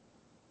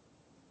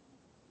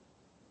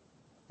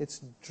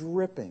 It's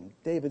dripping.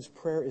 David's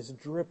prayer is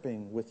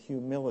dripping with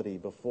humility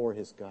before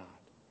his God.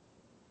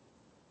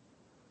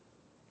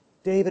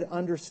 David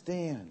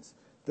understands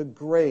the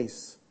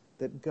grace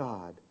that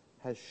God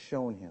has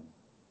shown him.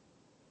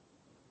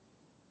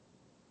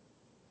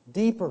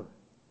 Deeper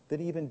than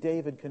even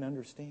David can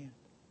understand.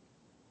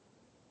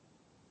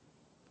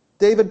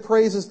 David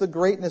praises the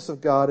greatness of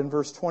God in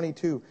verse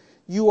 22.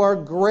 You are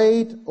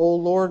great, O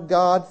Lord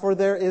God, for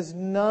there is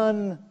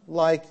none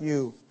like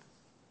you.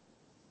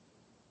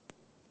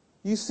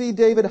 You see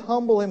David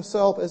humble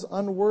himself as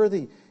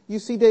unworthy. You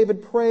see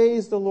David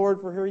praise the Lord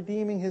for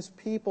redeeming his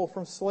people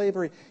from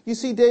slavery. You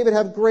see David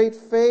have great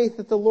faith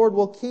that the Lord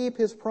will keep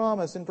his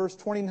promise in verse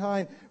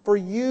 29. For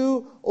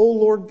you, O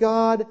Lord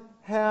God,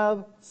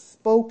 have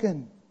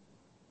spoken.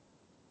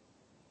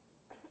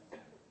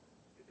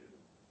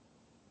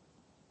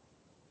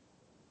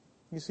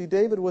 You see,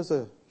 David was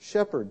a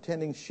shepherd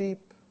tending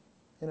sheep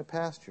in a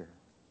pasture.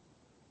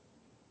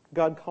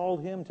 God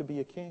called him to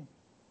be a king.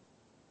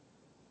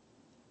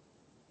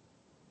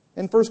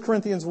 In 1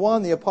 Corinthians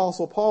 1, the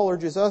Apostle Paul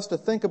urges us to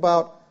think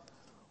about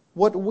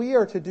what we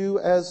are to do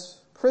as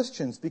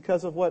Christians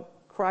because of what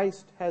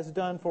Christ has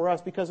done for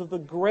us, because of the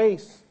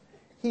grace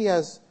He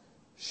has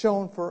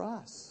shown for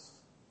us.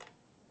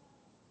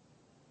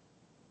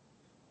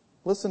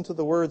 Listen to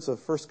the words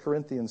of 1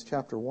 Corinthians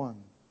chapter 1.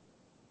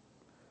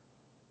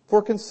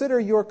 For consider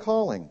your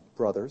calling,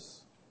 brothers.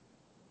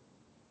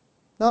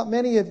 Not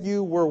many of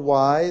you were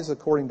wise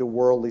according to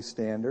worldly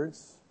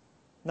standards.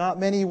 Not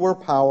many were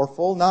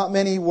powerful. Not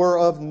many were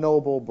of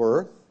noble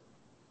birth.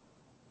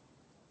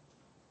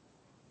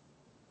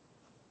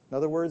 In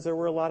other words, there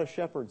were a lot of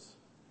shepherds.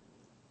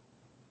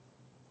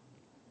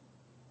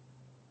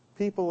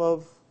 People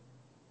of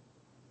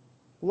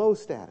low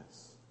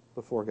status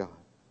before God.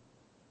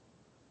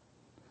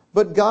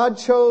 But God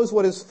chose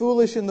what is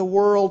foolish in the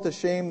world to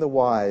shame the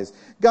wise.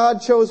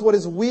 God chose what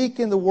is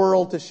weak in the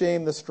world to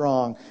shame the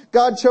strong.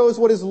 God chose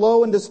what is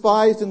low and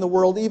despised in the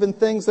world, even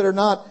things that are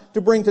not,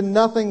 to bring to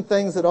nothing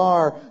things that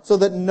are, so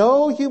that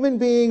no human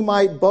being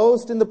might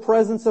boast in the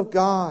presence of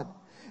God.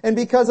 And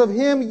because of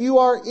Him you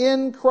are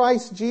in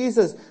Christ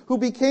Jesus, who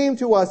became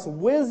to us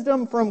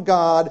wisdom from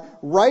God,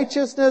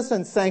 righteousness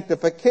and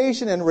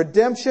sanctification and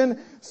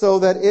redemption, so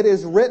that it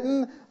is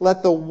written,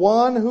 let the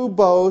one who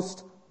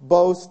boasts,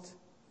 boast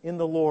in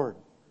the Lord.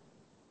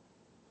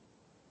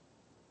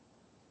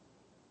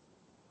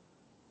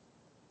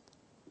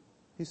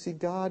 You see,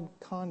 God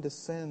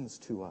condescends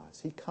to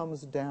us. He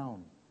comes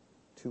down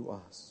to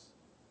us.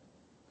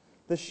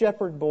 The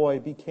shepherd boy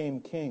became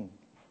king.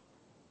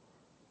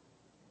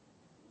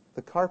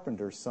 The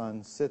carpenter's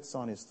son sits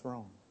on his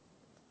throne.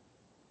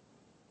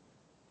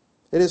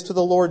 It is to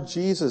the Lord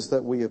Jesus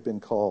that we have been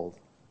called.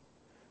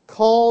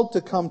 Called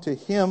to come to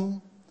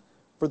Him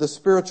for the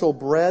spiritual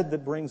bread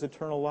that brings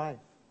eternal life.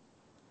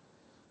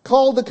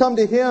 Called to come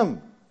to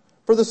Him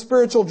for the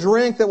spiritual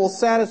drink that will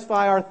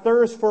satisfy our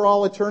thirst for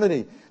all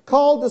eternity.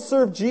 Called to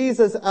serve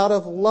Jesus out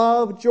of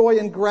love, joy,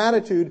 and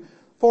gratitude,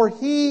 for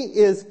He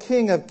is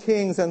King of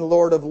kings and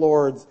Lord of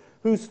lords,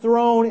 whose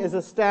throne is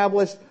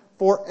established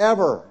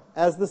forever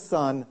as the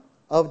Son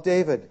of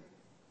David.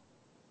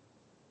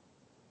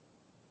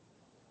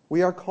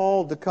 We are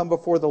called to come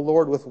before the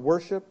Lord with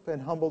worship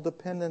and humble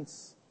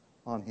dependence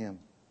on Him.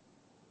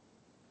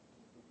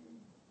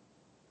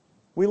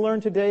 We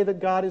learn today that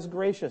God is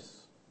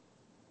gracious,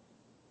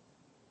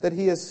 that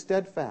He is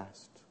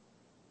steadfast,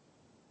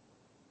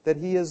 that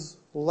He is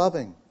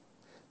loving,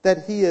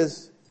 that He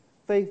is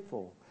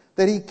faithful,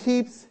 that He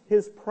keeps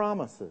His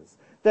promises,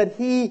 that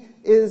He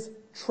is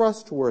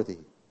trustworthy.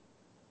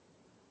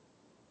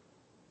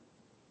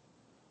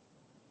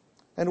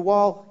 And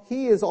while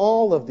He is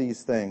all of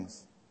these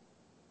things,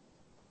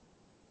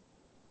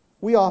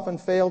 we often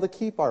fail to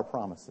keep our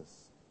promises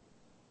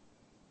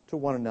to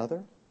one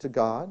another, to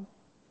God.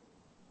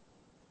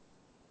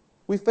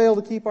 We fail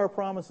to keep our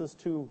promises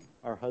to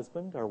our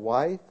husband, our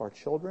wife, our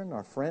children,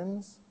 our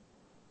friends.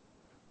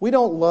 We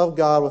don't love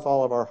God with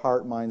all of our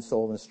heart, mind,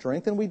 soul, and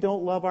strength, and we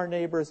don't love our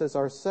neighbors as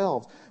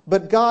ourselves.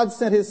 But God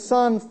sent His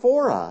Son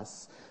for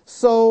us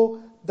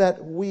so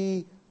that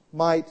we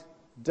might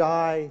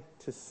die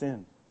to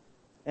sin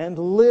and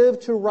live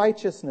to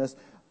righteousness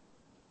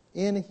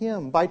in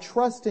Him by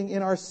trusting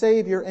in our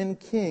Savior and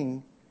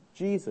King,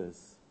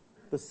 Jesus,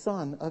 the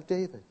Son of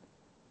David.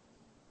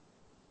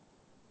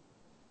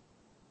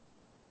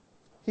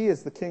 He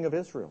is the King of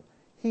Israel.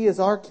 He is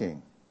our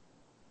King.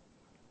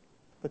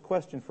 The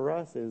question for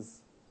us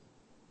is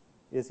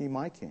He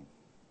my King?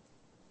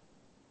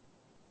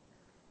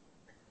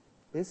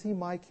 Is He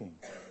my King?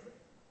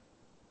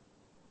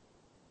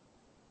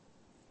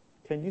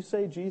 Can you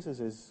say Jesus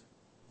is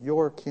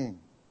your King,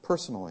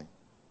 personally?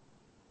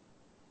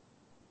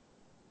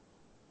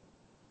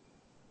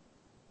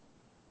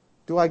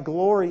 Do I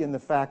glory in the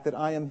fact that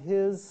I am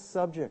His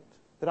subject,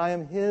 that I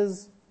am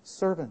His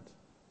servant?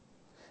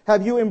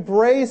 Have you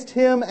embraced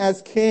Him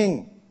as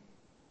King?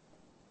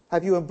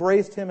 Have you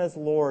embraced Him as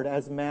Lord,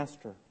 as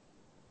Master,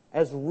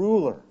 as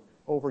ruler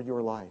over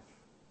your life?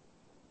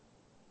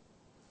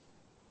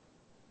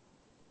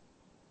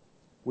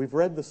 We've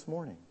read this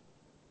morning,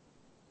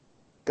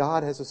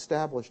 God has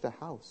established a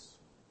house.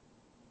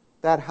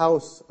 That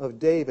house of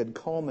David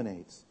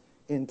culminates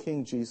in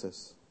King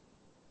Jesus.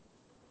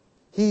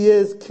 He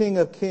is King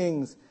of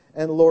kings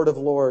and Lord of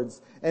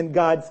lords. And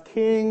God's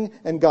king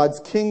and God's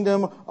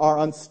kingdom are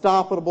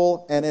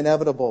unstoppable and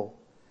inevitable.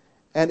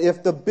 And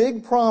if the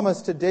big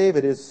promise to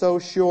David is so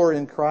sure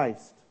in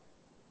Christ,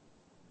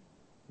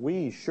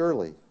 we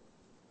surely,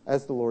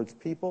 as the Lord's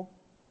people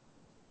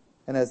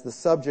and as the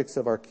subjects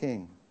of our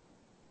King,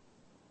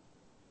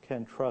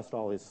 can trust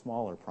all His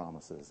smaller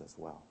promises as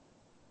well,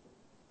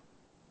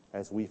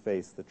 as we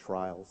face the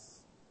trials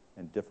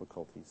and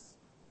difficulties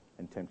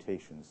and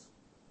temptations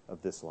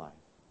of this life.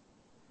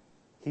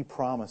 He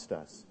promised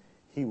us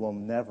He will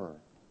never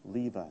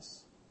leave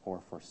us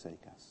or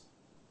forsake us.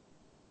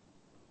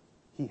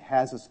 He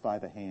has us by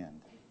the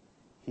hand.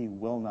 He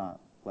will not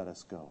let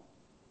us go.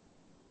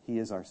 He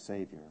is our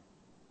Savior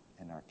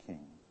and our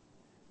King.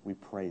 We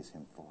praise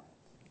Him for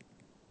it.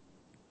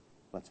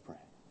 Let's pray.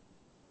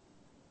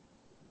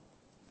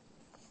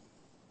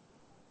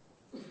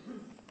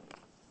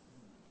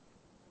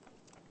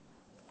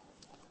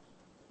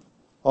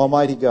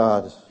 Almighty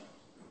God,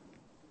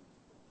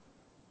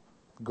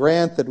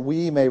 grant that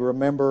we may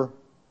remember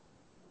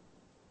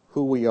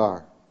who we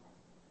are,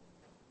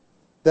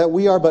 that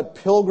we are but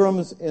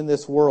pilgrims in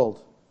this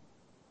world,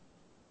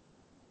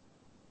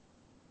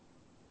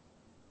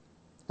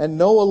 and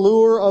no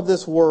allure of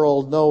this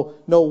world, no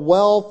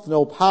wealth,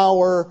 no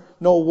power,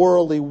 no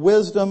worldly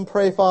wisdom,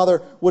 pray,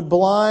 Father, would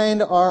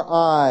blind our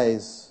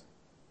eyes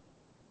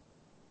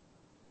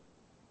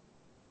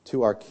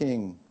to our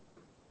King,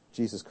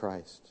 Jesus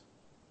Christ.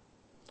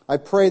 I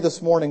pray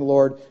this morning,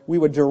 Lord, we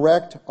would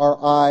direct our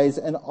eyes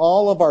and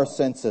all of our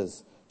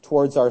senses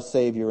towards our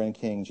Savior and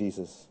King,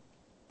 Jesus.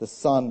 the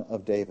Son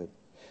of David,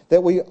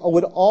 that we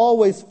would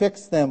always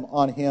fix them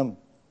on him.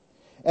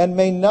 And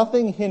may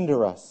nothing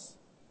hinder us.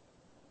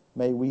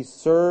 May we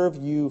serve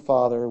you,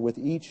 Father, with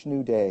each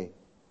new day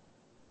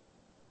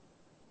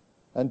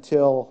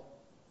until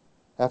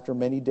after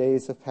many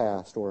days have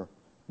passed, or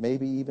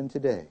maybe even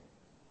today,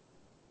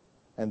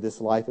 and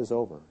this life is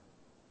over,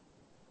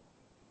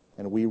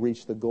 and we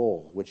reach the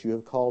goal which you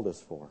have called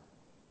us for,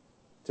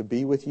 to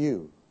be with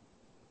you,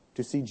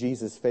 to see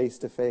Jesus face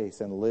to face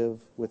and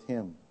live with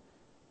him,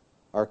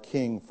 our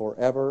King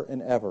forever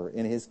and ever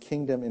in his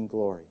kingdom in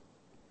glory.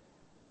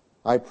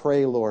 I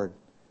pray, Lord,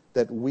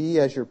 that we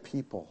as your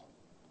people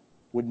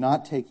would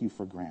not take you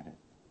for granted,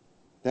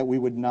 that we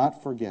would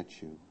not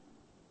forget you,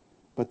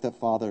 but that,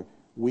 Father,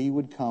 we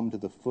would come to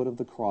the foot of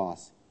the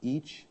cross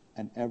each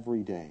and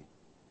every day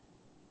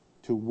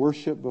to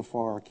worship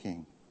before our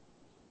King,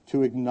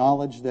 to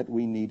acknowledge that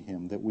we need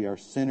him, that we are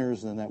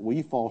sinners and that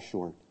we fall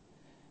short,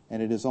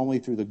 and it is only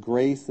through the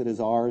grace that is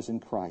ours in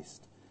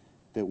Christ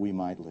that we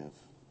might live.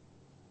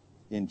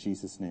 In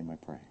Jesus' name I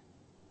pray.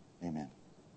 Amen.